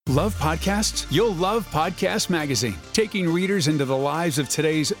Love podcasts? You'll love Podcast Magazine, taking readers into the lives of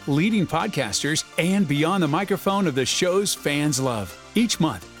today's leading podcasters and beyond the microphone of the shows fans love. Each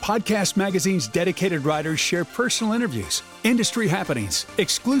month, Podcast Magazine's dedicated writers share personal interviews, industry happenings,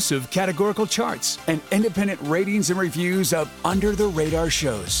 exclusive categorical charts, and independent ratings and reviews of under-the-radar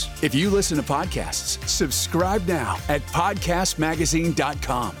shows. If you listen to podcasts, subscribe now at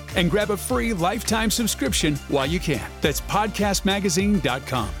podcastmagazine.com and grab a free lifetime subscription while you can. That's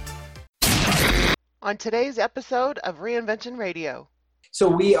podcastmagazine.com. On today's episode of Reinvention Radio. So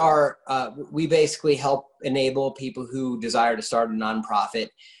we basically help enable people who desire to start a nonprofit.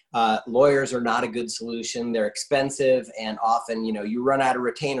 Lawyers are not a good solution. They're expensive, and often, you run out of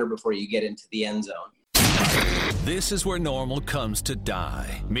retainer before you get into the end zone. This is where normal comes to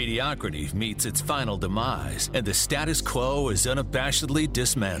die. Mediocrity meets its final demise, and the status quo is unabashedly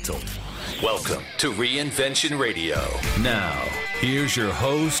dismantled. Welcome to Reinvention Radio. Now, here's your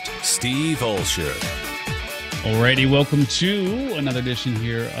host, Steve Olsher. Alrighty, welcome to another edition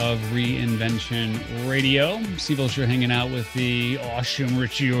here of Reinvention Radio. Steve Olsher hanging out with the awesome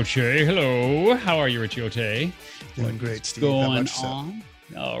Richie Oche. Hello, how are you, Richie Oche? Doing great, Steve. Going on?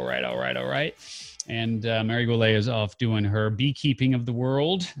 All right. And Mary Goulet is off doing her beekeeping of the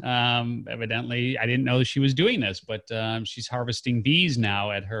world. Evidently, I didn't know that she was doing this, but she's harvesting bees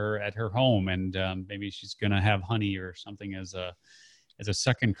now at her home, and maybe she's going to have honey or something as a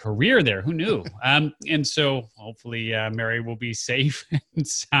second career there. Who knew? And so hopefully Mary will be safe and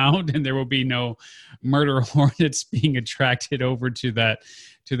sound, and there will be no murder hornets being attracted over to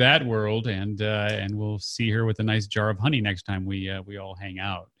that world. And we'll see her with a nice jar of honey next time we all hang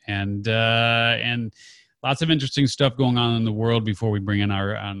out. And lots of interesting stuff going on in the world before we bring in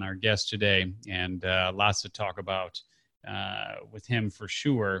our guest today, and lots to talk about with him for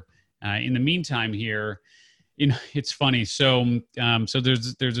sure. In the meantime here, it's funny. So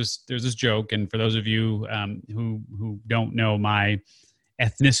there's this joke, and for those of you who don't know my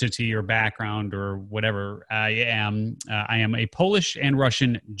ethnicity or background or whatever, I am a Polish and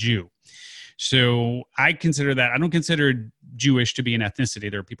Russian Jew. So I consider that, I don't consider Jewish to be an ethnicity.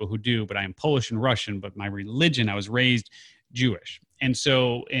 There are people who do, but I am Polish and Russian. But my religion, I was raised Jewish, and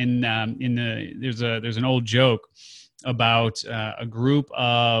so there's an old joke about a group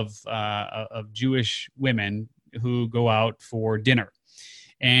of Jewish women who go out for dinner,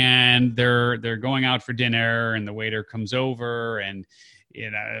 and they're going out for dinner, and the waiter comes over, and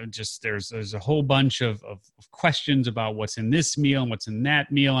just there's a whole bunch of questions about what's in this meal and what's in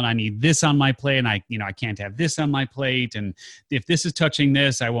that meal, and I need this on my plate, and I can't have this on my plate, and if this is touching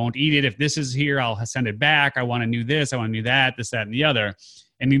this, I won't eat it. If this is here, I'll send it back. I want to do this, I want to do that, this, that, and the other.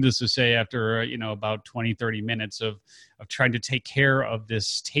 And needless to say, after about 20, 30 minutes of trying to take care of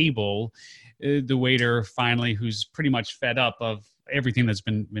this table, the waiter finally, who's pretty much fed up of everything that's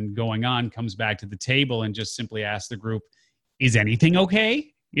been going on, comes back to the table and just simply asks the group, "Is anything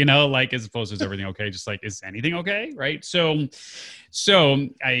okay?" As opposed to "Is everything okay?" Just like, "Is anything okay?" Right? So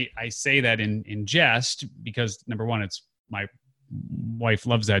I say that in jest because, number one, it's my wife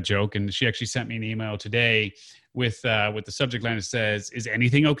loves that joke, and she actually sent me an email today with the subject line that says, "Is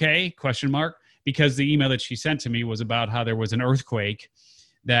anything okay?" ? Because the email that she sent to me was about how there was an earthquake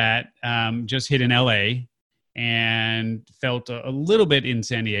that just hit in LA and felt a little bit in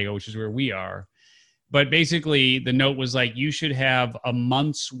San Diego, which is where we are. But basically the note was like, you should have a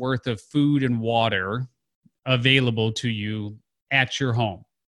month's worth of food and water available to you at your home.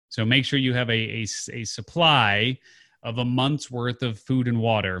 So make sure you have a supply of a month's worth of food and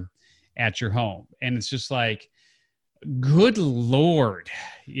water at your home. And it's just like, good Lord,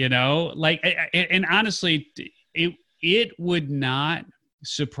 and honestly, it would not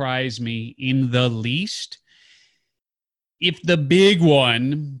surprise me in the least if the big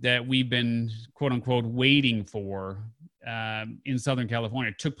one that we've been, quote unquote, waiting for in Southern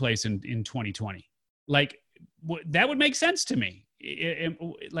California took place in 2020. That would make sense to me.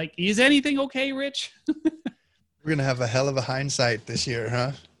 Is anything okay, Rich? We're going to have a hell of a hindsight this year,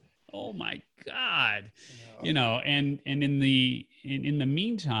 huh? Oh my God. And in the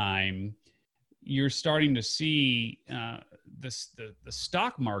meantime, you're starting to see the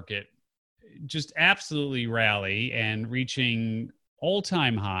stock market just absolutely rally and reaching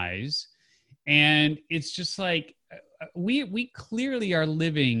all-time highs. And it's just like we clearly are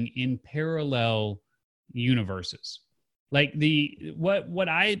living in parallel universes. Like what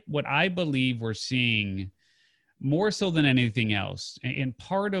I believe we're seeing more so than anything else, and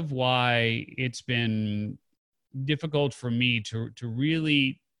part of why it's been difficult for me to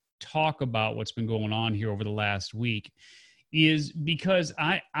really talk about what's been going on here over the last week is because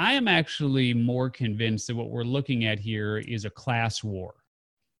I am actually more convinced that what we're looking at here is a class war.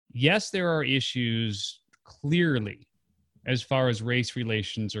 Yes, there are issues clearly as far as race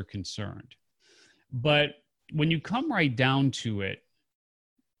relations are concerned. But when you come right down to it,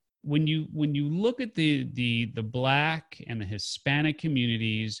 when you look at the Black and the Hispanic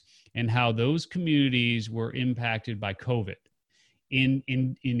communities and how those communities were impacted by COVID in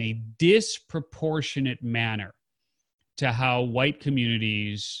a disproportionate manner to how white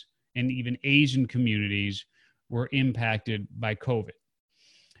communities and even Asian communities were impacted by COVID,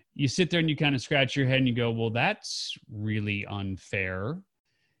 you sit there and you kind of scratch your head and you go, well, that's really unfair.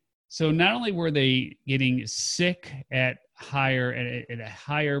 So not only were they getting sick at a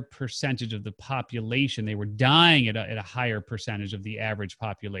higher percentage of the population, they were dying at a higher percentage of the average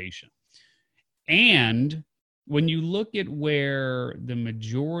population. And when you look at where the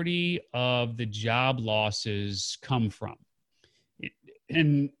majority of the job losses come from,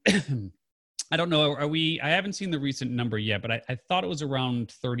 and I don't know, I haven't seen the recent number yet, but I thought it was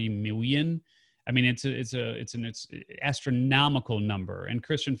around 30 million. I mean, it's an astronomical number. And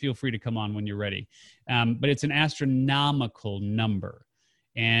Christian, feel free to come on when you're ready. But it's an astronomical number.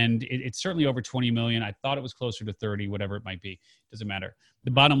 And it's certainly over 20 million. I thought it was closer to 30, whatever it might be. Doesn't matter.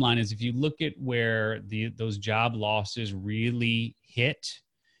 The bottom line is, if you look at where those job losses really hit,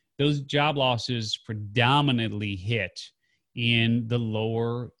 those job losses predominantly hit in the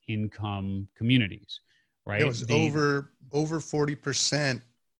lower income communities, right? It was over 40%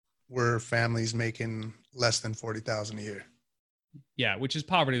 were families making less than $40,000 a year. Yeah, which is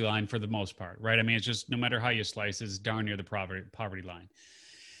poverty line for the most part, right? I mean, it's just, no matter how you slice, it's darn near the poverty line.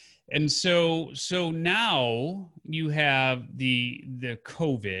 And so now you have the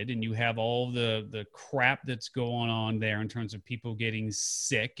COVID, and you have all the crap that's going on there in terms of people getting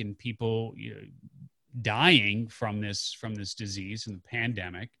sick and people dying from this disease and the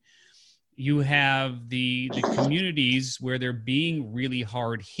pandemic. You have the communities where they're being really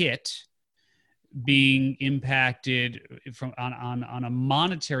hard hit, being impacted on a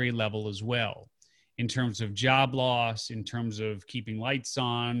monetary level as well, in terms of job loss, in terms of keeping lights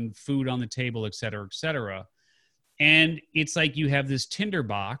on, food on the table, et cetera, et cetera. And it's like you have this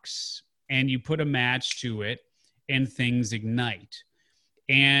tinderbox and you put a match to it and things ignite.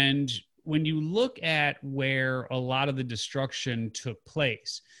 And when you look at where a lot of the destruction took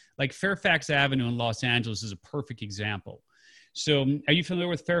place, like Fairfax Avenue in Los Angeles is a perfect example. So are you familiar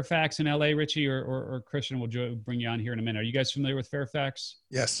with Fairfax in LA, Richie, or Christian? We'll bring you on here in a minute. Are you guys familiar with Fairfax?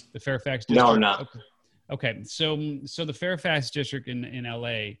 Yes. The Fairfax district? No, I'm not. Okay. So the Fairfax district in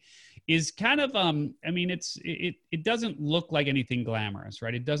LA is kind of, I mean, it doesn't look like anything glamorous,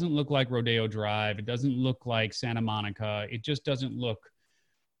 right? It doesn't look like Rodeo Drive. It doesn't look like Santa Monica. It just doesn't look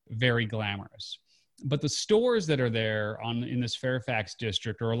very glamorous. But the stores that are there in this Fairfax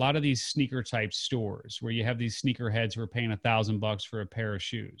district are a lot of these sneaker type stores where you have these sneakerheads who are paying $1,000 for a pair of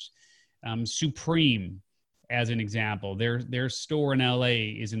shoes. Supreme, as an example, their store in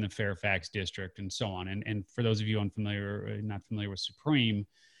LA is in the Fairfax district, and so on. And for those of you not familiar with Supreme,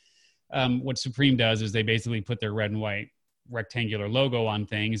 what Supreme does is they basically put their red and white rectangular logo on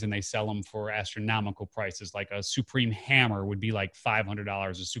things and they sell them for astronomical prices. Like a Supreme hammer would be like $500.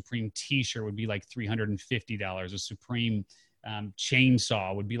 A Supreme t-shirt would be like $350. A Supreme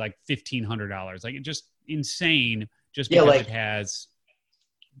chainsaw would be like $1,500. Like, just insane, just because it has.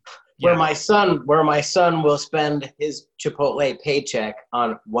 Where my son will spend his Chipotle paycheck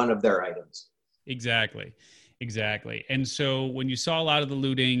on one of their items. Exactly. And so when you saw a lot of the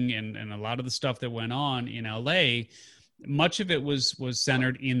looting and a lot of the stuff that went on in LA, much of it was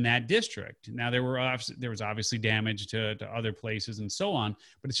centered in that district. Now, there was obviously damage to other places and so on,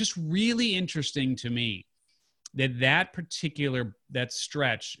 but it's just really interesting to me that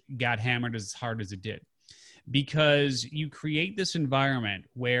stretch got hammered as hard as it did, because you create this environment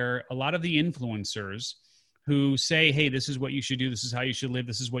where a lot of the influencers who say, hey, this is what you should do, this is how you should live,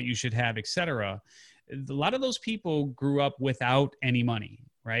 this is what you should have, etc. A lot of those people grew up without any money,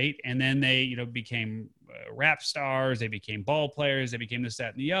 right? And then they, became rap stars, they became ball players, they became this,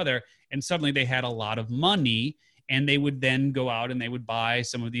 that, and the other. And suddenly they had a lot of money, and they would then go out and they would buy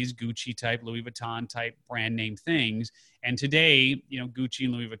some of these Gucci type, Louis Vuitton type brand name things. And today, Gucci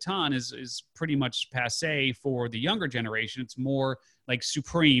and Louis Vuitton is pretty much passé for the younger generation. It's more like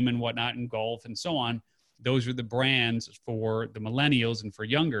Supreme and whatnot, and Golf and so on. Those are the brands for the millennials and for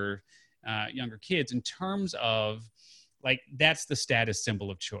younger kids, in terms of, like, that's the status symbol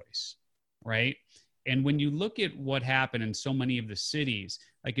of choice, right? And when you look at what happened in so many of the cities,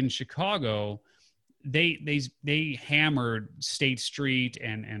 like in Chicago, they hammered State Street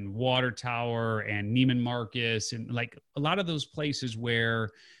and Water Tower and Neiman Marcus, and like a lot of those places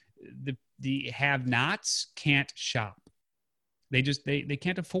where the have-nots can't shop, They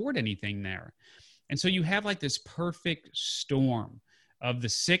can't afford anything there. And so you have like this perfect storm of the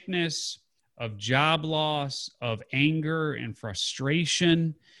sickness, of job loss, of anger and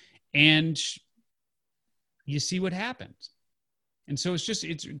frustration, and you see what happens. And so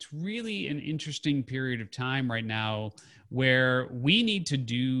it's really an interesting period of time right now where we need to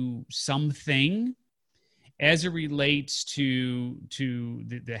do something as it relates to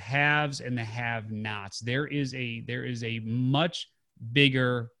the haves and the have-nots. There is a much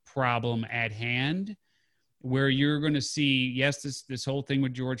bigger problem at hand where you're going to see, yes, this whole thing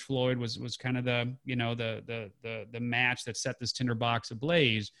with George Floyd was kind of the match that set this tinderbox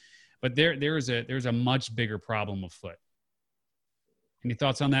ablaze, but there's a much bigger problem afoot. Any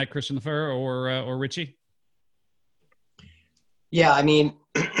thoughts on that, Christian Lefevre or Richie? Yeah, I mean,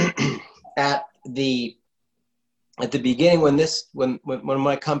 at the beginning when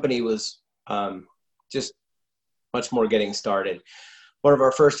my company was just much more getting started, one of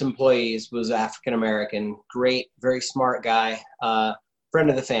our first employees was African American, great, very smart guy, friend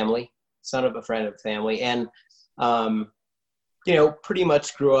of the family, son of a friend of the family, and pretty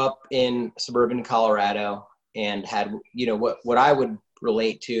much grew up in suburban Colorado and had what I would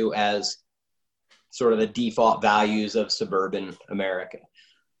relate to as sort of the default values of suburban America,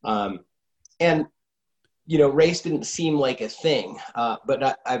 and race didn't seem like a thing,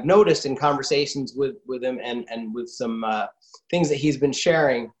 but I've noticed in conversations with him and with some things that he's been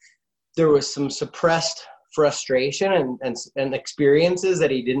sharing, there was some suppressed frustration and experiences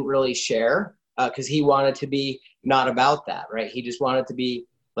that he didn't really share because he wanted to be not about that, right? He just wanted to be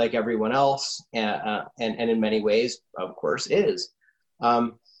like everyone else, and in many ways, of course, is.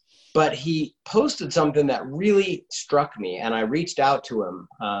 But he posted something that really struck me, and I reached out to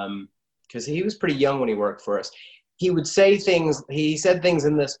him because he was pretty young when he worked for us. He would say things, he said things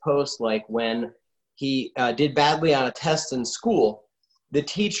in this post like when he did badly on a test in school, the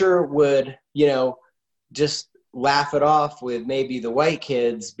teacher would, just laugh it off with maybe the white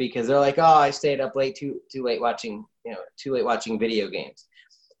kids because they're like, oh, I stayed up late too late watching video games.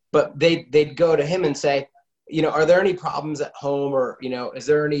 But they'd go to him and say, are there any problems at home, or,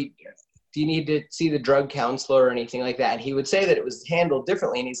 do you need to see the drug counselor or anything like that? And he would say that it was handled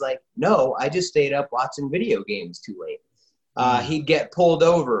differently. And he's like, no, I just stayed up watching video games too late. He'd get pulled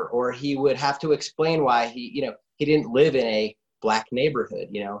over, or he would have to explain why he didn't live in a black neighborhood,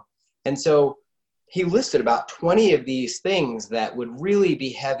 And so he listed about 20 of these things that would really be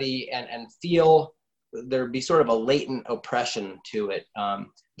heavy and feel there'd be sort of a latent oppression to it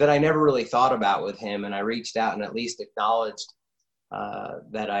that I never really thought about with him. And I reached out and at least acknowledged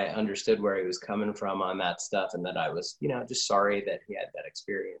that I understood where he was coming from on that stuff, and that I was, just sorry that he had that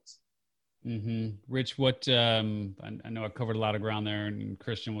experience. Mm-hmm. Rich, what I know I covered a lot of ground there, and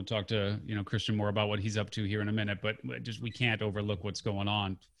Christian, we'll talk to Christian more about what he's up to here in a minute, but just we can't overlook what's going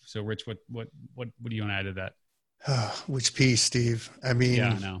on. So, Rich, what do you want to add to that? Which piece, Steve? I mean,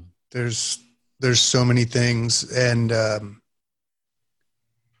 yeah, I know. There's so many things, and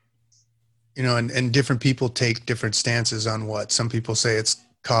and different people take different stances on what. Some people say it's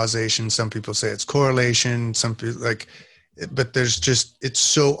causation, some people say it's correlation, some people but it's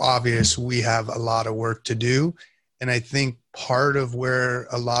so obvious we have a lot of work to do. And I think part of where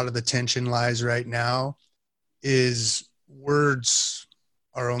a lot of the tension lies right now is words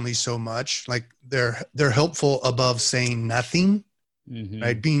are only so much. Like they're helpful above saying nothing,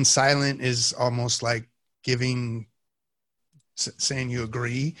 right? Being silent is almost like saying you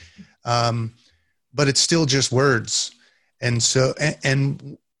agree. But it's still just words. And so,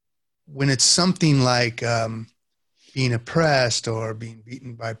 and when it's something like being oppressed or being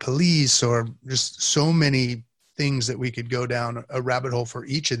beaten by police, or just so many things that we could go down a rabbit hole for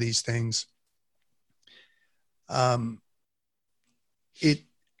each of these things,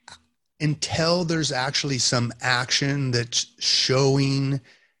 until there's actually some action that's showing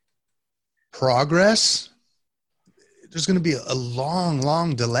progress, there's going to be a long,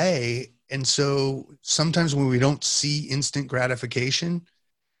 long delay. And so sometimes when we don't see instant gratification,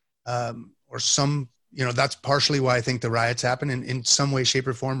 or some, that's partially why I think the riots happen in some way, shape,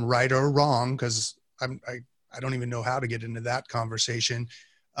 or form, right or wrong, because I don't even know how to get into that conversation.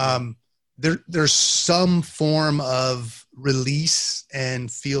 There's some form of release and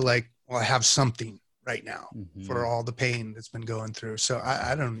feel like, well, I have something right now for all the pain that's been going through. So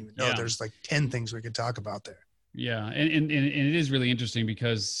I don't even know. There's like 10 things we could talk about there. Yeah. And it is really interesting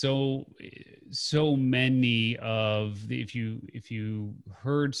because so many of if you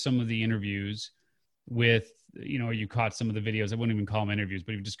heard some of the interviews with, you caught some of the videos, I wouldn't even call them interviews,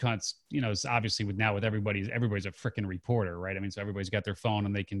 but you just caught, it's obviously with everybody's a freaking reporter, right? I mean, so everybody's got their phone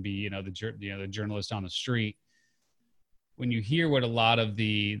and they can be, the journalist on the street. when you hear what a lot of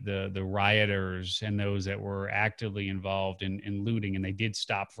the rioters and those that were actively involved in looting, and they did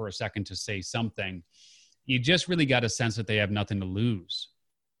stop for a second to say something, you just really got a sense that they have nothing to lose.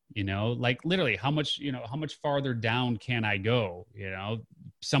 You know, like literally how much farther down can I go? You know,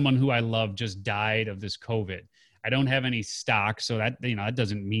 someone who I love just died of this COVID. I don't have any stock, so that, you know, that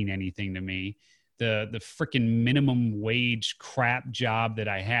doesn't mean anything to me. The freaking minimum wage crap job that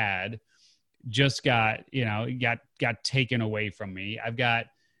I had just got taken away from me. I've got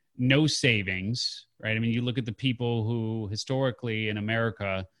no savings, right? I mean, you look at the people who historically in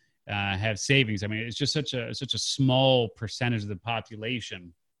America have savings. I mean, it's just such a small percentage of the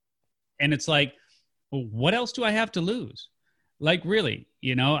population. And it's like, well, what else do I have to lose? Like, really,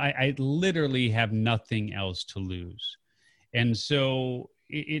 you know, I literally have nothing else to lose. And so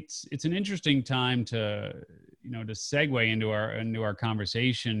it's an interesting time to segue into our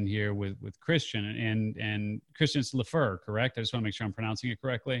conversation here with Christian and Christian's Lafleur, correct? I just want to make sure I'm pronouncing it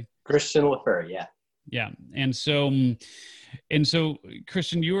correctly. Christian Lafleur, yeah. Yeah. And so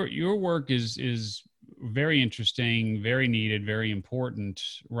Christian, your work is very interesting, very needed, very important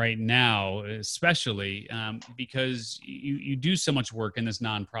right now, especially because you do so much work in this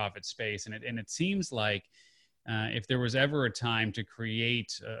nonprofit space, and it seems like if there was ever a time to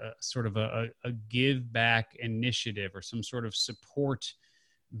create a sort of a give back initiative or some sort of support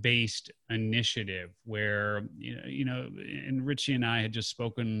based initiative where, and Richie and I had just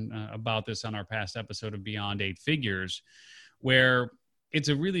spoken about this on our past episode of Beyond Eight Figures, where it's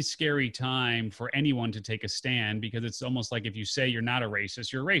a really scary time for anyone to take a stand, because it's almost like if you say you're not a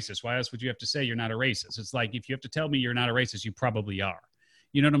racist, you're a racist. Why else would you have to say you're not a racist? It's like, if you have to tell me you're not a racist, you probably are.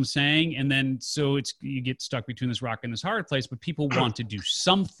 You know what I'm saying? And then so you get stuck between this rock and this hard place, but people want to do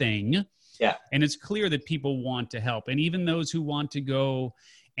something. Yeah. And it's clear that people want to help. And even those who want to go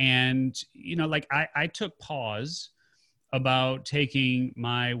and, like I took pause about taking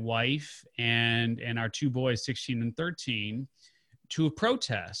my wife and our two boys, 16 and 13, to a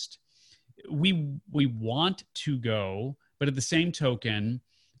protest. We want to go, but at the same token,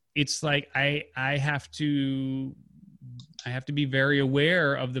 it's like I have to be very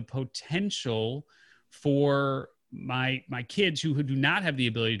aware of the potential for my kids who do not have the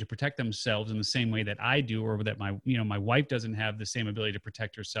ability to protect themselves in the same way that I do, or that my wife doesn't have the same ability to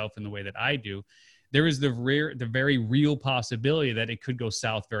protect herself in the way that I do. There is the very real possibility that it could go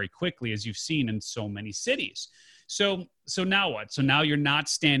south very quickly, as you've seen in so many cities. So now what? So now you're not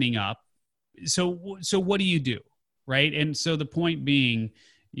standing up. So what do you do? Right. And so the point being,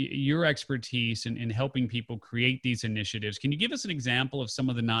 your expertise in helping people create these initiatives. Can you give us an example of some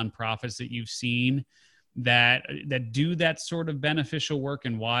of the nonprofits that you've seen that do that sort of beneficial work,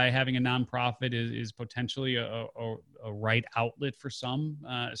 and why having a nonprofit is potentially a right outlet for some,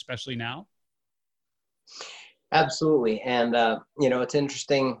 especially now? Absolutely. And, it's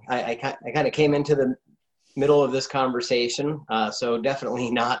interesting. I kind of came into the middle of this conversation. So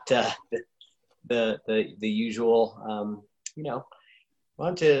definitely not the usual, why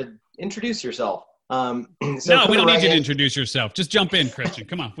don't you introduce yourself? No, we don't need you to introduce yourself. Just jump in, Christian.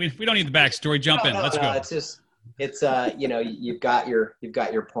 Come on. We don't need the backstory. Jump in. Let's go. It's you've got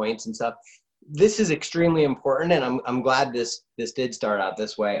your points and stuff. This is extremely important, and I'm glad this did start out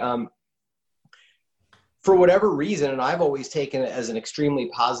this way. For whatever reason, and I've always taken it as an extremely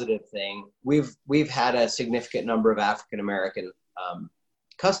positive thing, we've had a significant number of African American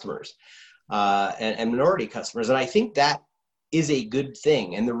customers and minority customers, and I think that is a good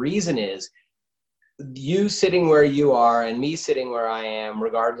thing. And the reason is, you sitting where you are and me sitting where I am,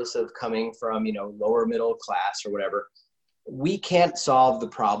 regardless of coming from, lower middle class or whatever, we can't solve the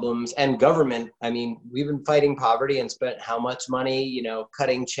problems. And government, I mean, we've been fighting poverty and spent how much money,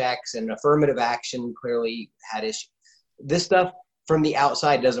 cutting checks, and affirmative action clearly had issues. This stuff from the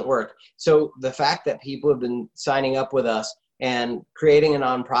outside doesn't work. So the fact that people have been signing up with us and creating a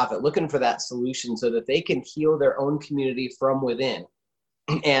nonprofit, looking for that solution so that they can heal their own community from within.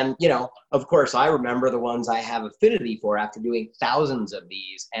 And, of course, I remember the ones I have affinity for after doing thousands of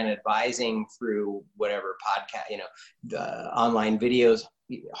these and advising through whatever podcast, online videos,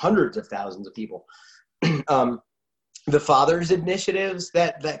 hundreds of thousands of people. The fathers initiatives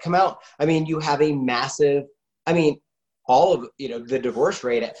that come out. I mean, you have a massive, all of, the divorce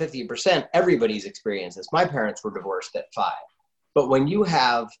rate at 50%, everybody's experienced this. My parents were divorced at 5. But when you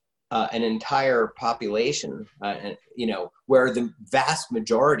have an entire population, where the vast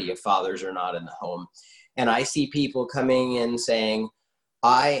majority of fathers are not in the home, and I see people coming in saying,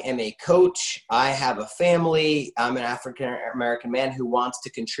 I am a coach, I have a family, I'm an African American man who wants to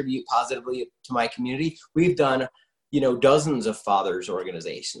contribute positively to my community. We've done, dozens of fathers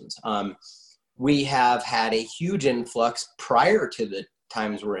organizations. we have had a huge influx prior to the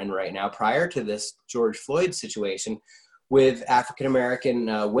times we're in right now, prior to this George Floyd situation, with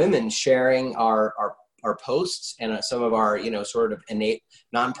African-American women sharing our posts and some of our, sort of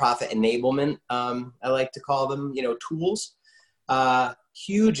nonprofit enablement, I like to call them, tools.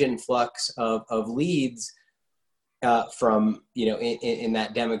 Huge influx of leads from, in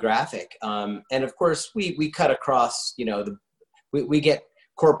that demographic. And of course, we cut across, we get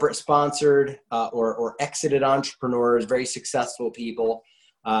corporate sponsored or exited entrepreneurs, very successful people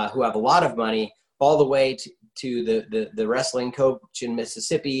who have a lot of money, all the way to the wrestling coach in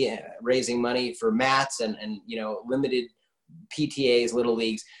Mississippi raising money for mats and limited PTAs, little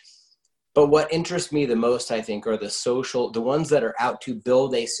leagues. But what interests me the most, I think, are the ones that are out to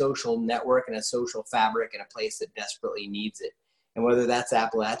build a social network and a social fabric in a place that desperately needs it. And whether that's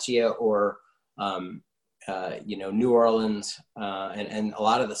Appalachia or, New Orleans and a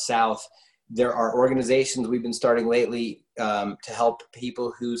lot of the South, there are organizations we've been starting lately to help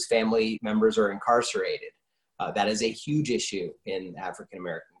people whose family members are incarcerated. That is a huge issue in the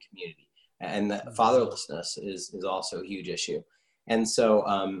African-American community. And the fatherlessness is also a huge issue. And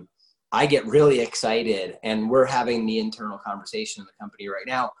so I get really excited, and we're having the internal conversation in the company right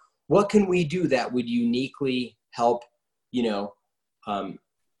now. What can we do that would uniquely help,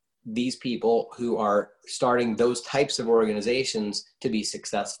 these people who are starting those types of organizations to be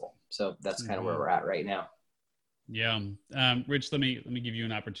successful? So that's kind of where we're at right now. Yeah. Rich, let me give you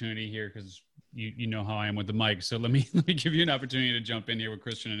an opportunity here, because you know how I am with the mic. So let me give you an opportunity to jump in here with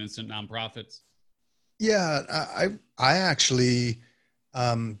Christian and Instant Nonprofits. Yeah, I actually,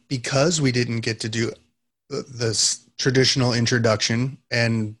 because we didn't get to do this traditional introduction,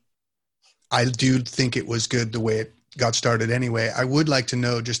 and I do think it was good the way it got started anyway, I would like to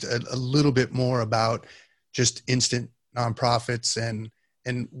know just a little bit more about just Instant Nonprofits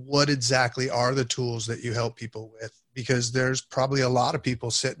and what exactly are the tools that you help people with, because there's probably a lot of people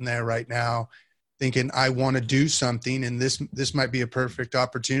sitting there right now thinking, I want to do something, and this might be a perfect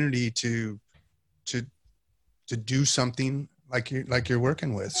opportunity to do something like you're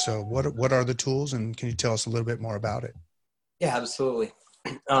working with. So what are the tools, and can you tell us a little bit more about it? Yeah, absolutely.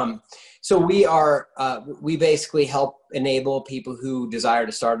 So we basically help enable people who desire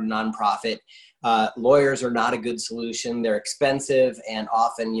to start a nonprofit. Lawyers are not a good solution. They're expensive, and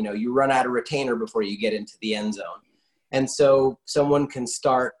often, you run out of retainer before you get into the end zone. And so someone can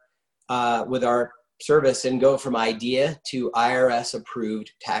start with our service and go from idea to IRS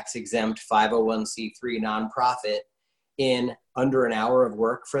approved, tax exempt 501c3 nonprofit in under an hour of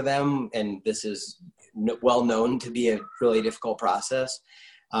work for them. And this is well known to be a really difficult process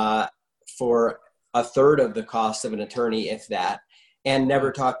for a third of the cost of an attorney, if that, and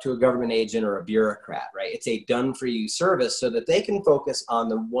never talk to a government agent or a bureaucrat, right? It's a done for you service so that they can focus on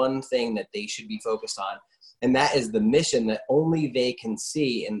the one thing that they should be focused on. And that is the mission that only they can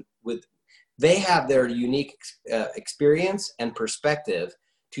see. And they have their unique experience and perspective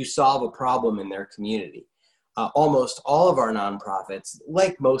to solve a problem in their community. Almost all of our nonprofits,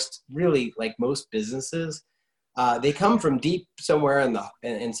 like most businesses, they come from deep somewhere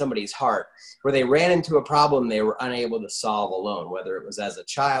in somebody's heart, where they ran into a problem they were unable to solve alone, whether it was as a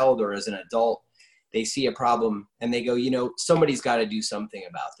child or as an adult. They see a problem and they go, somebody's got to do something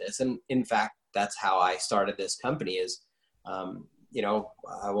about this. And in fact, that's how I started this company is, I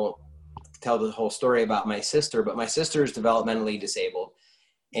won't tell the whole story about my sister, but my sister is developmentally disabled.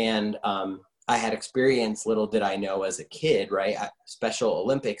 And I had experience, little did I know as a kid, right? Special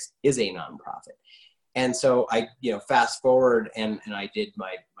Olympics is a nonprofit. And so I, fast forward and I did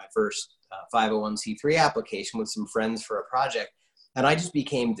my first 501c3 application with some friends for a project. And I just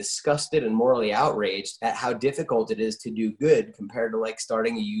became disgusted and morally outraged at how difficult it is to do good compared to like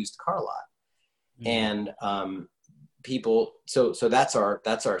starting a used car lot. Mm-hmm. And people, so that's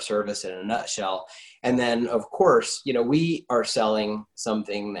our service in a nutshell. And then of course, we are selling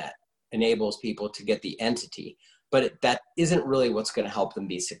something that enables people to get the entity, but that isn't really what's going to help them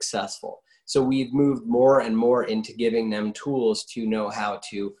be successful. So we've moved more and more into giving them tools to know how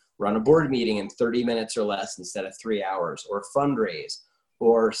to run a board meeting in 30 minutes or less instead of 3 hours, or fundraise,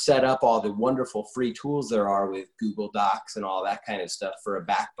 or set up all the wonderful free tools there are with Google Docs and all that kind of stuff for a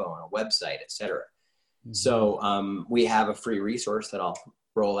backbone, a website, etc. Mm-hmm. So we have a free resource that I'll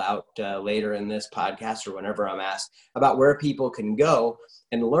roll out later in this podcast or whenever I'm asked about where people can go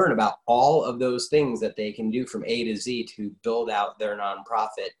and learn about all of those things that they can do from A to Z to build out their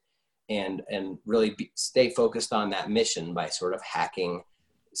nonprofit and really stay focused on that mission by sort of hacking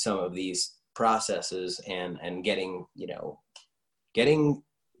some of these processes and getting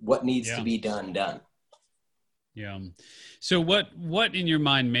what needs to be done. Yeah. So what in your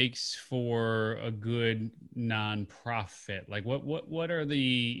mind makes for a good nonprofit? Like what are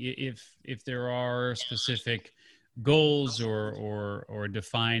if there are specific goals or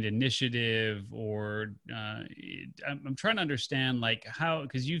defined initiative or I'm trying to understand like how,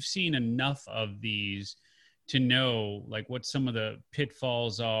 because you've seen enough of these to know like what some of the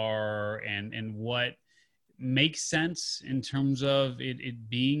pitfalls are and what makes sense in terms of it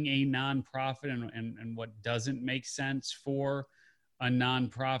being a nonprofit and what doesn't make sense for a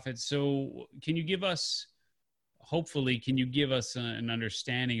nonprofit. So can you give us, hopefully, can you give us an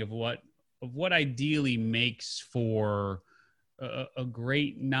understanding of what ideally makes for a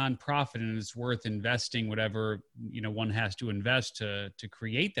great nonprofit and it's worth investing whatever, one has to invest to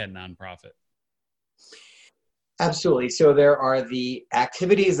create that nonprofit? Absolutely. So there are the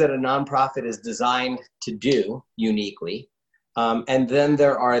activities that a nonprofit is designed to do uniquely. And then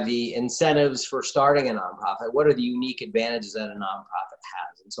there are the incentives for starting a nonprofit. What are the unique advantages that a nonprofit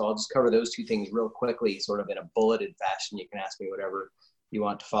has? And so I'll just cover those two things real quickly, sort of in a bulleted fashion. You can ask me whatever you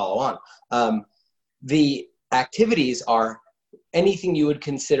want to follow on. The activities are anything you would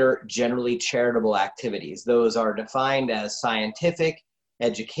consider generally charitable activities. Those are defined as scientific,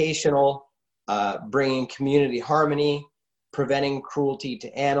 educational, bringing community harmony, preventing cruelty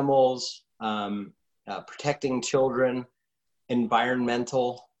to animals, protecting children,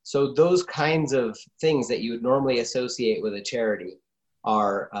 environmental. So those kinds of things that you would normally associate with a charity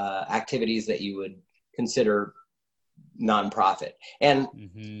are activities that you would consider nonprofit. And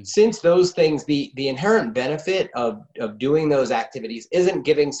since those things, the inherent benefit of doing those activities isn't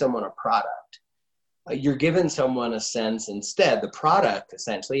giving someone a product. You're giving someone a sense instead. The product,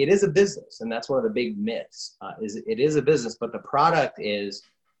 essentially, it is a business, and that's one of the big myths. It is a business, but the product is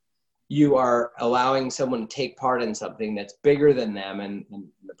you are allowing someone to take part in something that's bigger than them, and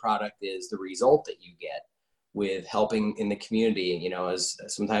the product is the result that you get with helping in the community. As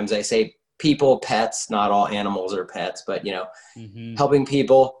sometimes I say, people, pets, not all animals are pets, but helping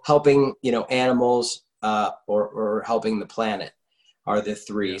people, helping animals, or helping the planet are the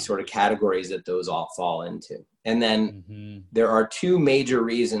three sort of categories that those all fall into. And then there are two major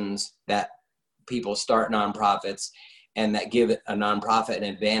reasons that people start nonprofits and that give a nonprofit an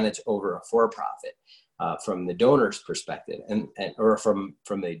advantage over a for-profit from the donor's perspective or from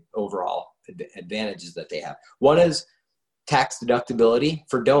the overall advantages that they have. One is tax deductibility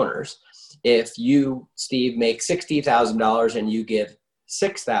for donors. If you, Steve, make $60,000 and you give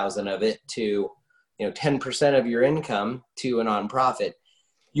 $6,000 of it to 10% of your income to a nonprofit,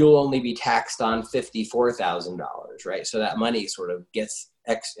 you'll only be taxed on $54,000, right? So that money sort of gets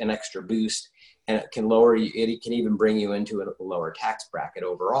an extra boost, and it can lower you. It can even bring you into a lower tax bracket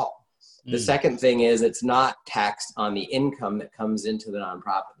overall. The second thing is it's not taxed on the income that comes into the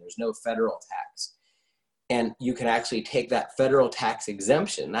nonprofit. There's no federal tax. And you can actually take that federal tax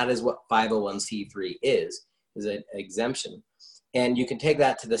exemption. That is what 501c3 is an exemption. And you can take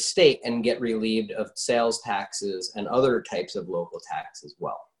that to the state and get relieved of sales taxes and other types of local tax as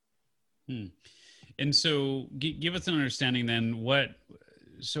well. And so give us an understanding then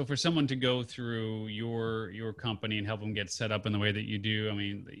so for someone to go through your company and help them get set up in the way that you do, I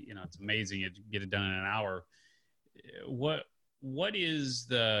mean, it's amazing. You get it done in an hour. What is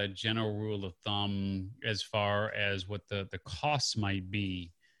the general rule of thumb as far as what the costs might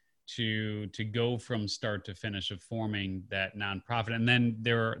be to go from start to finish of forming that nonprofit? And then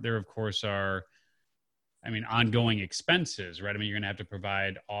there of course are, ongoing expenses, right? You're going to have to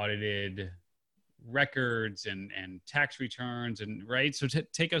provide audited records and tax returns, and right. So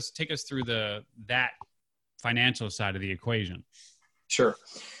take us through that financial side of the equation. Sure.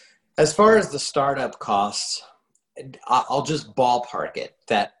 As far as the startup costs, I'll just ballpark it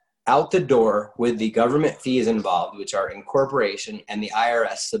that out the door with the government fees involved, which are incorporation and the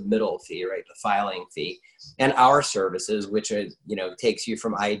IRS submittal fee, right, the filing fee, and our services, which is, takes you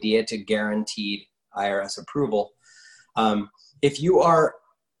from idea to guaranteed IRS approval. If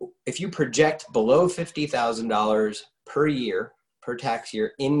you project below $50,000 per year, per tax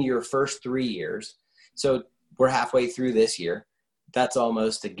year in your first 3 years, so we're halfway through this year, that's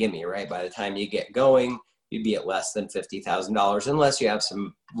almost a gimme, right? By the time you get going, you'd be at less than $50,000 unless you have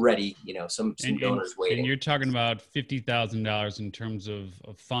some ready, some donors waiting. And you're talking about $50,000 in terms of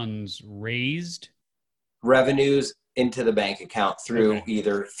funds raised? Revenues into the bank account through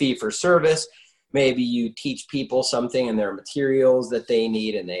either fee for service. Maybe you teach people something and there are materials that they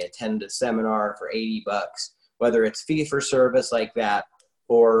need and they attend a seminar for $80, whether it's fee for service like that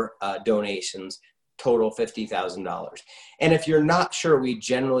or donations. Total $50,000. And if you're not sure, we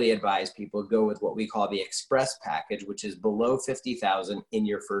generally advise people go with what we call the express package, which is below $50,000 in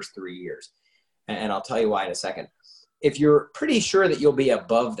your first 3 years. And I'll tell you why in a second. If you're pretty sure that you'll be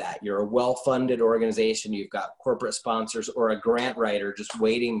above that, you're a well-funded organization, you've got corporate sponsors or a grant writer just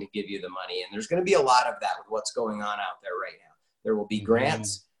waiting to give you the money. And there's going to be a lot of that with what's going on out there right now. There will be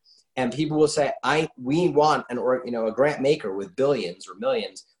grants, and people will say, we want a grant maker with billions or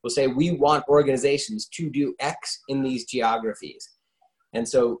millions will say, we want organizations to do X in these geographies. And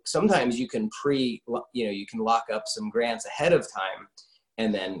so sometimes you can you can lock up some grants ahead of time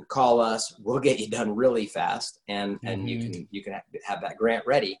and then call us. We'll get you done really fast, and you can have that grant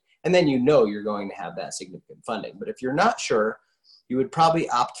ready, and then you're going to have that significant funding. But if you're not sure, you would probably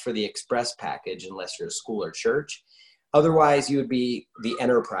opt for the express package unless you're a school or church. Otherwise, you would be the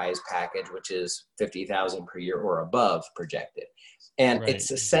enterprise package, which is $50,000 per year or above projected, and it's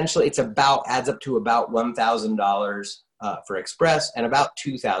essentially adds up to about $1,000 for express and about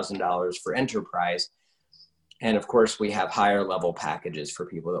 $2,000 for enterprise. And of course, we have higher level packages for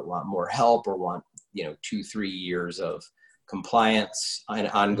people that want more help or want 2-3 years of compliance and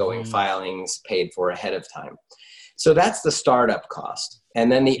ongoing filings paid for ahead of time. So that's the startup cost.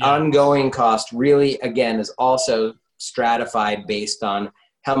 And then the ongoing cost really, again, is also stratified based on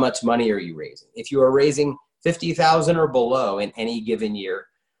how much money are you raising. If you are raising $50,000 or below in any given year,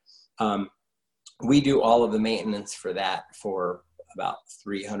 we do all of the maintenance for that for about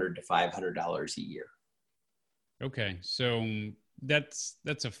 $300 to $500 a year. Okay, so that's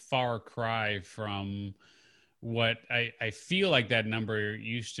a far cry from what I feel like that number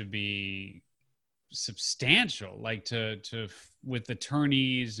used to be substantial, like to with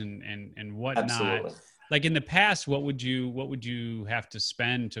attorneys and whatnot. Absolutely. Like in the past, what would you have to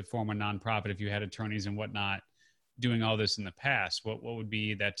spend to form a nonprofit if you had attorneys and whatnot doing all this in the past? What would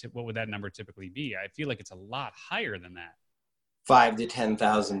that number typically be? I feel like it's a lot higher than that. $5,000 to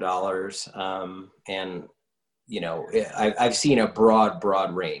 $10,000, and I've seen a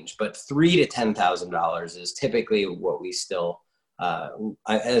broad range, but $3,000 to $10,000 is typically what we still.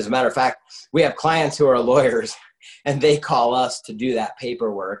 As a matter of fact, we have clients who are lawyers, and they call us to do that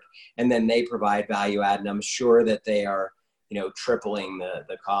paperwork, and then they provide value add, and I'm sure that they are, tripling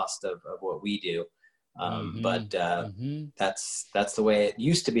the cost of what we do. But that's the way it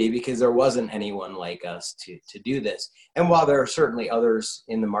used to be, because there wasn't anyone like us to do this. And while there are certainly others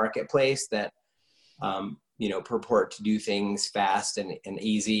in the marketplace that purport to do things fast and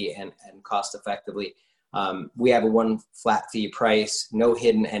easy and cost effectively, we have a one flat fee price, no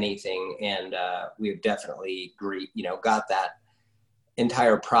hidden anything, and we've definitely got that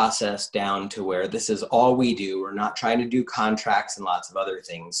entire process down to where this is all we do. We're not trying to do contracts and lots of other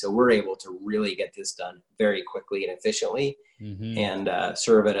things, so we're able to really get this done very quickly and efficiently, and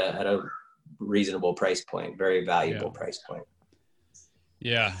serve at a reasonable price point, very valuable price point.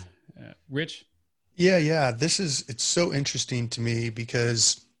 Yeah, Rich. Yeah. It's so interesting to me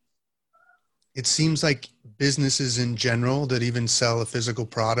because it seems like businesses in general that even sell a physical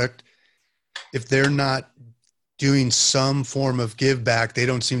product, if they're not doing some form of give back, they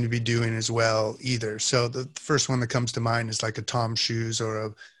don't seem to be doing as well either. So the first one that comes to mind is like a Tom Shoes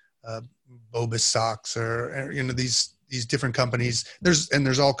or a Boba Socks or these different companies.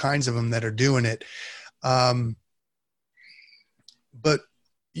 There's all kinds of them that are doing it. But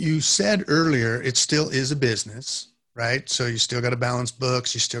you said earlier, it still is a business, right? So you still got to balance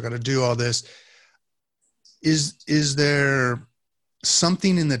books. You still got to do all this. Is there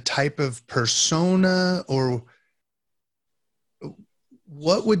something in the type of persona, or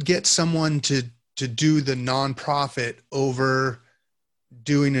what would get someone to do the nonprofit over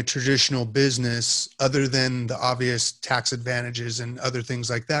doing a traditional business, other than the obvious tax advantages and other things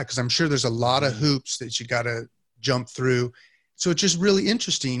like that? Because I'm sure there's a lot of hoops that you got to jump through. So it's just really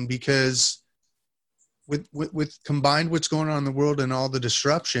interesting because with combined what's going on in the world and all the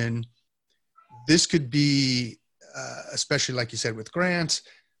disruption, this could be, especially like you said, with grants,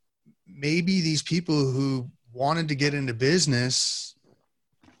 maybe these people who wanted to get into business,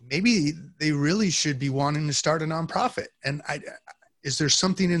 maybe they really should be wanting to start a nonprofit. And is there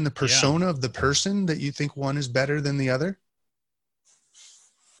something in the persona of the person that you think one is better than the other?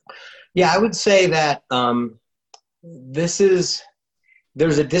 Yeah, I would say that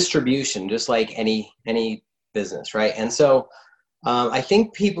there's a distribution, just like any business, right? And so I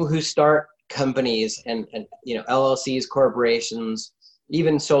think people who start companies and LLCs, corporations,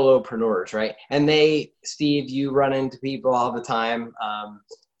 even solopreneurs, right? And Steve, you run into people all the time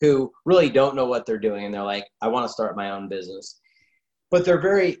who really don't know what they're doing, and they're like, I want to start my own business. But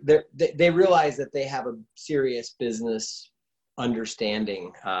they realize that they have a serious business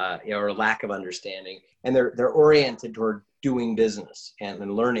understanding, or lack of understanding, and they're oriented toward doing business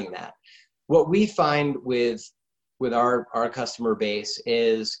and learning that. What we find with our customer base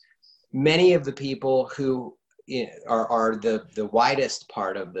is many of the people who are the widest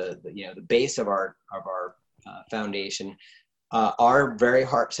part of the base of our foundation are very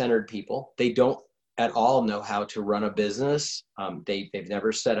heart-centered people. They don't at all know how to run a business. They've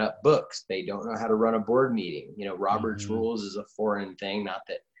never set up books. They don't know how to run a board meeting. Robert's Rules is a foreign thing. Not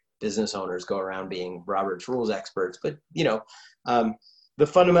that business owners go around being Robert's Rules experts, but the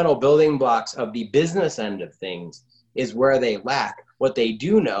fundamental building blocks of the business end of things is where they lack. What they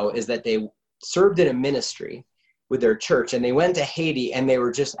do know is that they served in a ministry with their church, and they went to Haiti, and they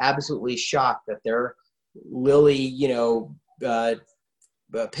were just absolutely shocked that their lily,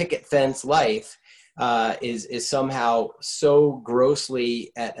 picket fence life is somehow so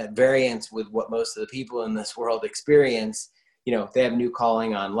grossly at variance with what most of the people in this world experience. They have new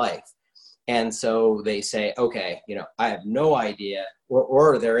calling on life. And so they say, okay, I have no idea,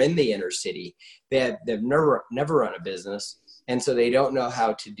 or they're in the inner city. They've never run a business. And so they don't know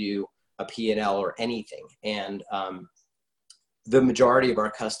how to do a P&L or anything. And the majority of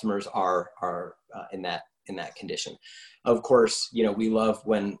our customers are in that condition. Of course, we love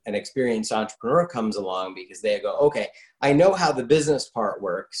when an experienced entrepreneur comes along, because they go, okay, I know how the business part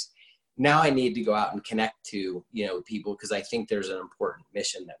works. Now I need to go out and connect to, people, because I think there's an important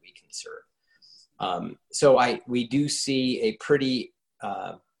mission that we can serve. So we do see a pretty,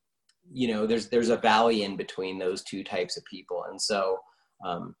 there's a valley in between those two types of people. And so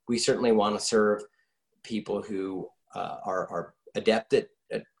we certainly want to serve people who are adept at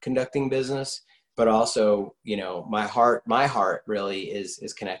conducting business, but also, my heart really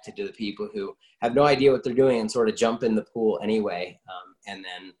is connected to the people who have no idea what they're doing and sort of jump in the pool anyway, and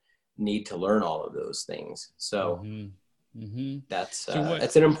then need to learn all of those things. So that's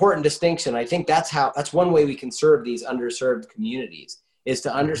an important distinction. I think that's one way we can serve these underserved communities, is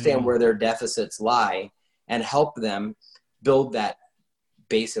to understand where their deficits lie and help them build that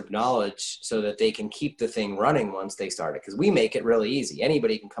base of knowledge so that they can keep the thing running once they start it. Because we make it really easy.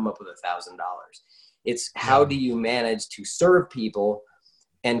 Anybody can come up with $1,000. It's how do you manage to serve people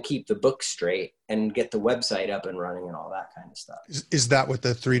and keep the book straight and get the website up and running and all that kind of stuff. Is that what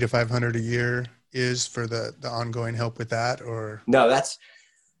the $300 to $500 a year is for the ongoing help with that? Or no, that's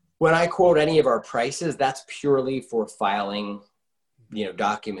when I quote any of our prices, that's purely for filing,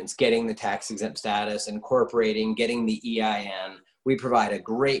 documents, getting the tax exempt status, incorporating, getting the EIN. We provide a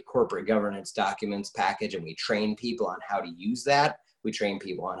great corporate governance documents package, and we train people on how to use that. We train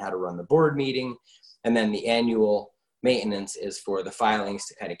people on how to run the board meeting. And then the annual maintenance is for the filings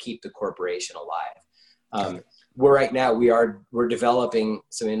to kind of keep the corporation alive. Right now we're developing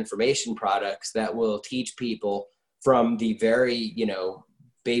some information products that will teach people from the very,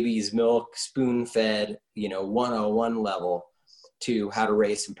 baby's milk, spoon-fed, 101 level to how to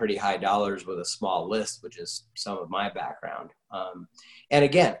raise some pretty high dollars with a small list, which is some of my background. And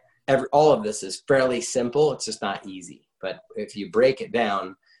again, all of this is fairly simple. It's just not easy. But if you break it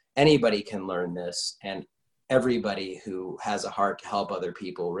down, anybody can learn this, and everybody who has a heart to help other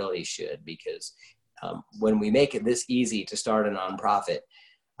people really should, because when we make it this easy to start a nonprofit,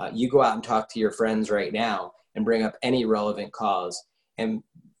 you go out and talk to your friends right now and bring up any relevant cause. And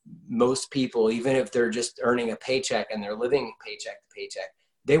most people, even if they're just earning a paycheck and they're living paycheck to paycheck,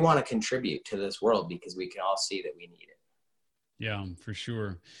 they want to contribute to this world because we can all see that we need it. Yeah, for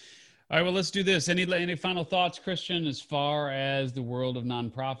sure. All right, well, let's do this. Any final thoughts, Christian, as far as the world of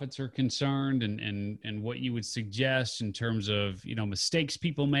nonprofits are concerned, and what you would suggest in terms of, mistakes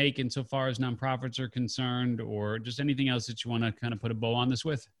people make insofar as nonprofits are concerned, or just anything else that you want to kind of put a bow on this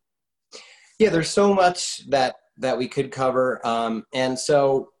with? Yeah, there's so much that we could cover. And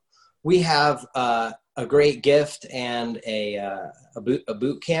so we have a great gift and a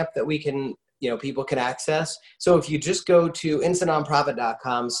boot camp that we can, people can access. So if you just go to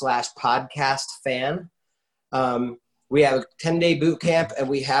instantnonprofit.com/podcastfan, we have a 10-day boot camp, and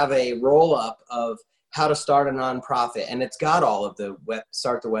we have a roll up of how to start a nonprofit. And it's got all of the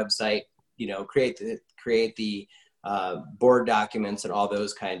start the website, create the board documents and all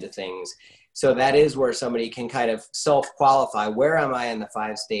those kinds of things. So that is where somebody can kind of self-qualify. Where am I in the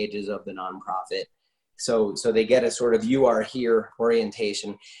 5 stages of the nonprofit? So they get a sort of you are here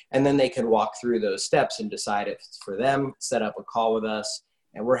orientation, and then they can walk through those steps and decide if it's for them, set up a call with us,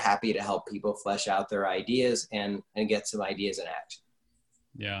 and we're happy to help people flesh out their ideas and get some ideas in action.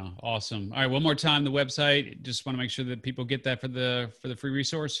 Yeah, awesome. All right, one more time, the website. Just want to make sure that people get that for the free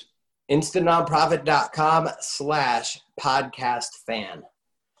resource. instantnonprofit.com/podcastfan.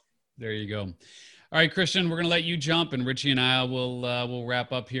 There you go. All right, Christian, we're going to let you jump, and Richie and I will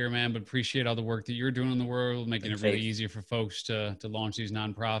wrap up here, man, but appreciate all the work that you're doing in the world, making it really easier for folks to launch these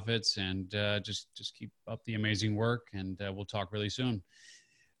nonprofits, and just keep up the amazing work, and we'll talk really soon.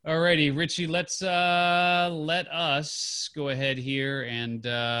 Alrighty, Richie, let's let us go ahead here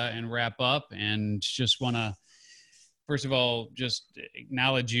and wrap up, and just want to first of all just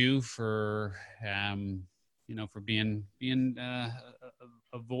acknowledge you for for being a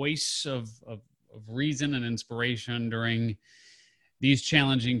voice of reason and inspiration during these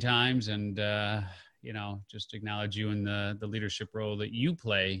challenging times, and just acknowledge you in the leadership role that you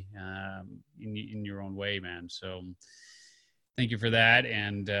play in your own way, man. So thank you for that.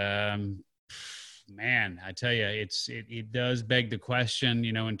 And man, I tell you, it does beg the question,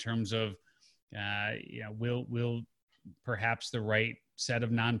 in terms of will perhaps the right set of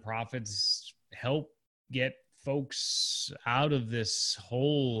nonprofits help get folks out of this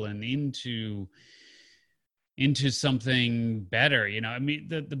hole and into something better. I mean,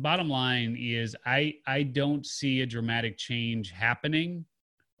 the bottom line is I don't see a dramatic change happening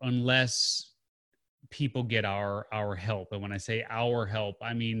unless people get our help. And when I say our help,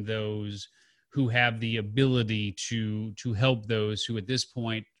 I mean those who have the ability to help those who at this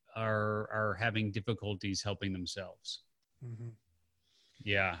point are having difficulties helping themselves. Mm-hmm.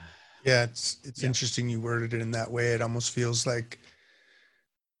 Yeah. Yeah. It's interesting you worded it in that way. It almost feels like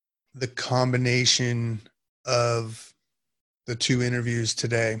the combination of the two interviews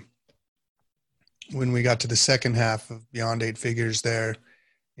today, when we got to the second half of Beyond Eight Figures there,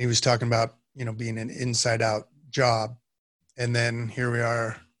 he was talking about, being an inside out job. And then here we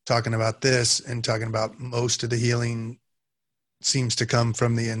are talking about this and talking about most of the healing seems to come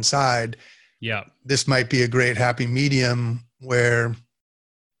from the inside. Yeah. This might be a great happy medium where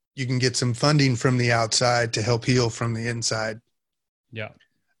you can get some funding from the outside to help heal from the inside. Yeah.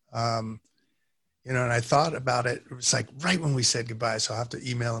 And I thought about it. It was like right when we said goodbye, so I'll have to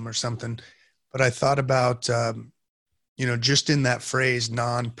email him or something. But I thought about, just in that phrase,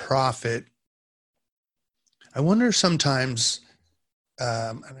 nonprofit, I wonder sometimes,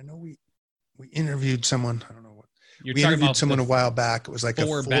 and I know we interviewed someone, I don't know what, we interviewed someone a while back. It was like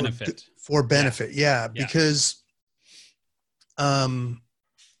for benefit. For benefit. Yeah. Because I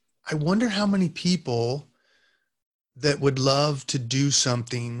wonder how many people that would love to do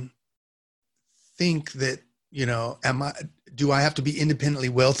something think that, do I have to be independently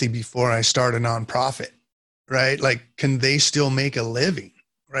wealthy before I start a nonprofit, right? Like, can they still make a living,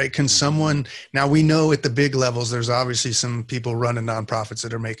 right? Can someone, now we know at the big levels, there's obviously some people running nonprofits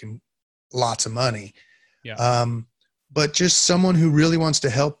that are making lots of money. Yeah. But just someone who really wants to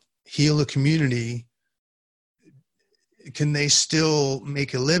help heal a community, can they still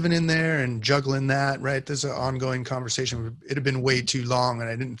make a living in there and juggle in that, right? There's an ongoing conversation. It had been way too long and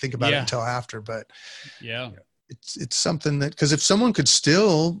I didn't think about it until after, but yeah, it's something that, because if someone could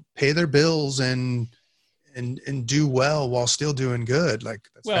still pay their bills and do well while still doing good, like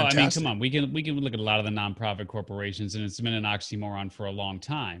that's fantastic. I mean, come on, we can look at a lot of the nonprofit corporations, and it's been an oxymoron for a long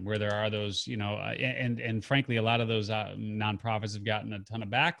time, where there are those, and frankly, a lot of those nonprofits have gotten a ton of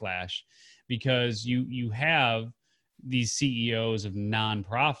backlash because you have these CEOs of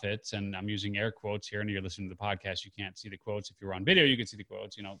nonprofits, and I'm using air quotes here, and you're listening to the podcast, you can't see the quotes. If you're on video, you can see the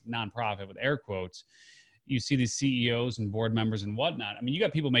quotes, nonprofit with air quotes. You see these CEOs and board members and whatnot. I mean, you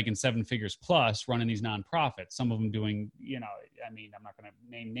got people making 7 figures plus running these nonprofits. Some of them doing, I'm not going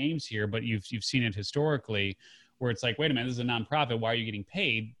to name names here, but you've seen it historically where it's like, wait a minute, this is a nonprofit. Why are you getting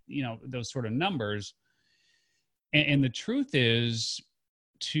paid? Those sort of numbers. And the truth is,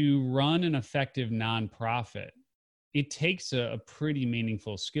 to run an effective nonprofit, it takes a pretty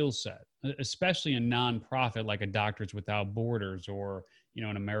meaningful skill set, especially a nonprofit like a Doctors Without Borders or,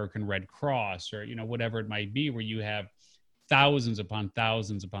 an American Red Cross or, whatever it might be, where you have thousands upon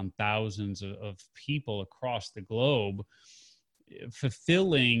thousands upon thousands of people across the globe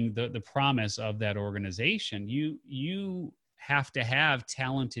fulfilling the promise of that organization. You have to have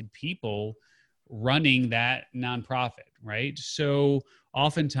talented people running that nonprofit, right? So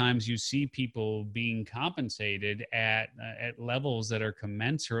oftentimes you see people being compensated at levels that are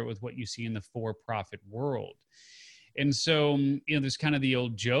commensurate with what you see in the for-profit world. And so, there's kind of the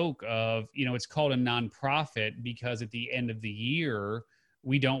old joke of, it's called a nonprofit because at the end of the year,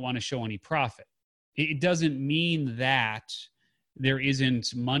 we don't want to show any profit. It doesn't mean that there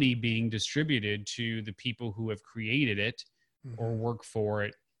isn't money being distributed to the people who have created it or work for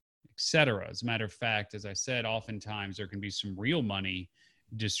it, etc. As a matter of fact, as I said, oftentimes there can be some real money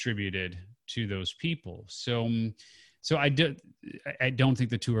distributed to those people. So I don't think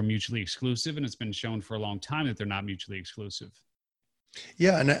the two are mutually exclusive, and it's been shown for a long time that they're not mutually exclusive.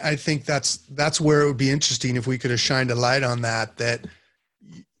 Yeah, and I think that's where it would be interesting if we could have shined a light on that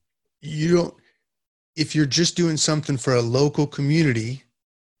you don't, if you're just doing something for a local community,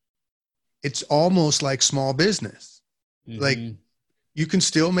 it's almost like small business. Mm-hmm. Like you can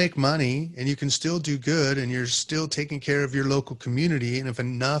still make money and you can still do good and you're still taking care of your local community. And if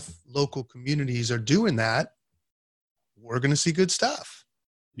enough local communities are doing that, we're going to see good stuff.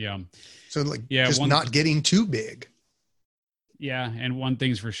 Yeah. So just not getting too big. Yeah. And one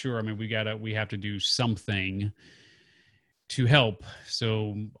thing's for sure. I mean, we have to do something to help.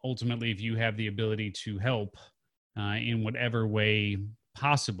 So ultimately, if you have the ability to help in whatever way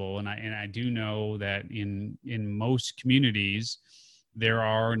possible, and I do know that in most communities, there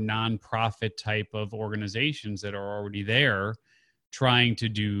are nonprofit type of organizations that are already there trying to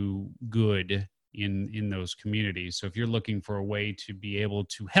do good in those communities. So if you're looking for a way to be able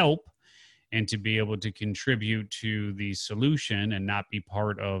to help and to be able to contribute to the solution and not be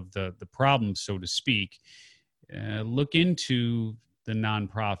part of the problem, so to speak, look into the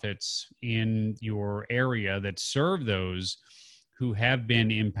nonprofits in your area that serve those who have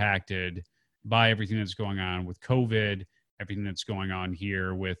been impacted by everything that's going on with COVID, everything that's going on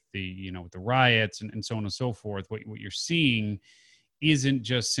here with the, with the riots and so on and so forth. What you're seeing isn't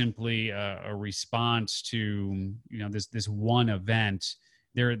just simply a response to, this one event.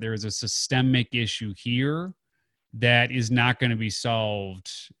 There is a systemic issue here that is not going to be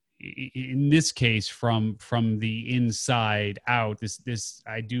solved in this case from the inside out. This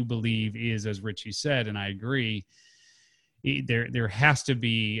I do believe is, as Richie said, and I agree, there has to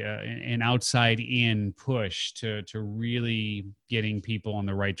be an outside in push to really getting people on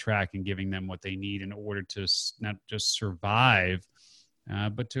the right track and giving them what they need in order to not just survive,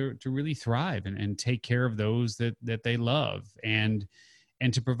 but to really thrive and take care of those that they love, and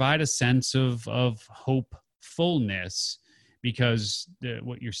to provide a sense of hopefulness, because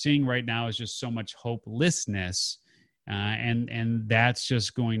what you're seeing right now is just so much hopelessness, and that's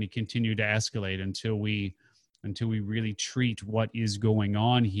just going to continue to escalate until we really treat what is going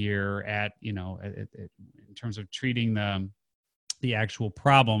on here in terms of treating the actual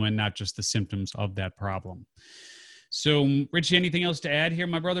problem and not just the symptoms of that problem. So, Richie, anything else to add here,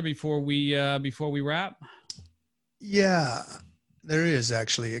 my brother, before we wrap? Yeah, there is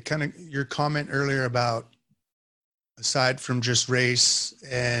actually your comment earlier about, aside from just race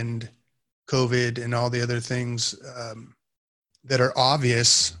and COVID and all the other things that are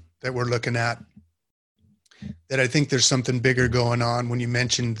obvious that we're looking at, that I think there's something bigger going on when you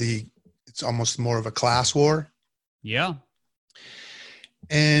mentioned it's almost more of a class war. Yeah.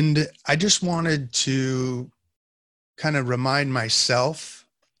 And I just wanted to kind of remind myself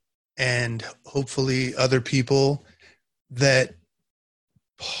and hopefully other people that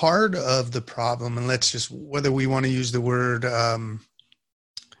part of the problem, and let's just, whether we want to use the word,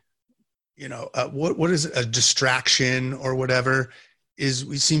 what is it, a distraction or whatever, is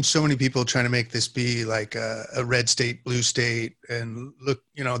we see so many people trying to make this be like a red state, blue state. And look,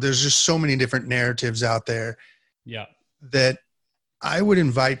 there's just so many different narratives out there. Yeah. That I would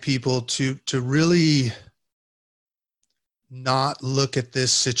invite people to really not look at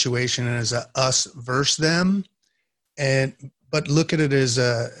this situation as a us versus them, but look at it as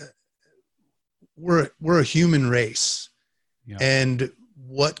we're a human race. Yeah. And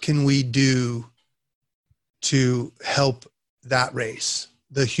what can we do to help that race,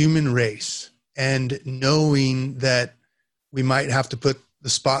 the human race, and knowing that we might have to put the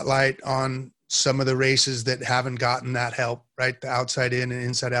spotlight on some of the races that haven't gotten that help, right? The outside in and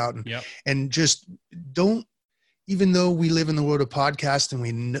inside out. And just don't, even though we live in the world of podcast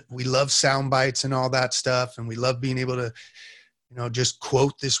and we love sound bites and all that stuff, and we love being able to, just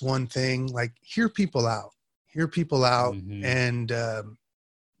quote this one thing, like hear people out. Mm-hmm. And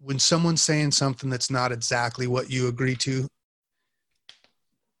when someone's saying something that's not exactly what you agree to,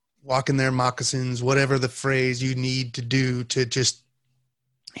 walk in their moccasins, whatever the phrase you need to do to just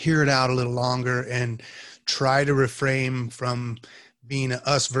hear it out a little longer and try to refrain from being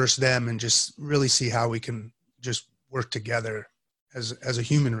us versus them, and just really see how we can just work together as a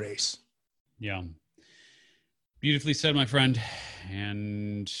human race. Yeah. Beautifully said, my friend.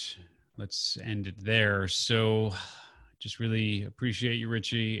 And let's end it there. So just really appreciate you,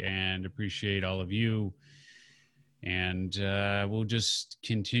 Richie, and appreciate all of you. And we'll just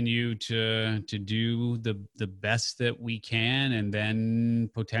continue to do the best that we can, and then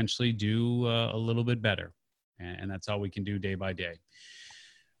potentially do a little bit better. And that's all we can do day by day.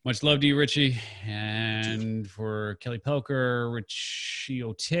 Much love to you, Richie. And for Kelly Pelker, Richie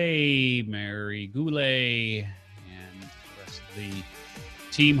Ote, Mary Goulet, and the rest of the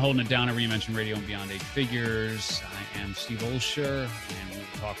team holding it down at Reinvention Radio and Beyond Eight Figures, I am Steve Olsher, and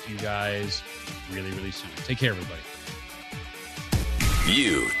we'll talk to you guys really, really soon. Take care, everybody.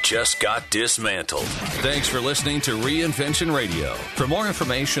 You just got dismantled. Thanks for listening to Reinvention Radio. For more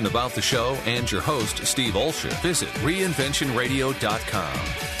information about the show and your host, Steve Olsher, visit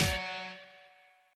reinventionradio.com.